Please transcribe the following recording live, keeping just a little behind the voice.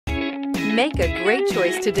Make a great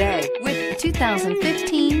choice today with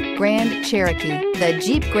 2015 Grand Cherokee. The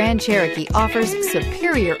Jeep Grand Cherokee offers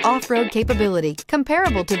superior off-road capability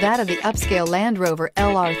comparable to that of the upscale Land Rover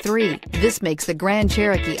LR3. This makes the Grand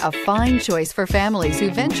Cherokee a fine choice for families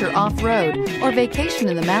who venture off-road or vacation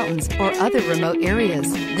in the mountains or other remote areas.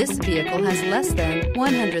 This vehicle has less than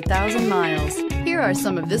 100,000 miles. Here are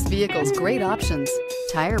some of this vehicle's great options: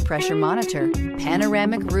 tire pressure monitor,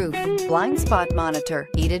 panoramic roof, blind spot monitor,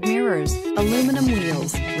 heated mirrors, aluminum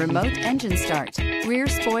wheels, remote engine start, rear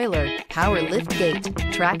spoiler, power lift gate,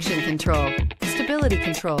 traction control, stability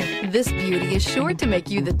control. This beauty is sure to make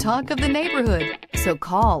you the talk of the neighborhood. So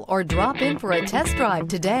call or drop in for a test drive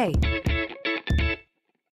today.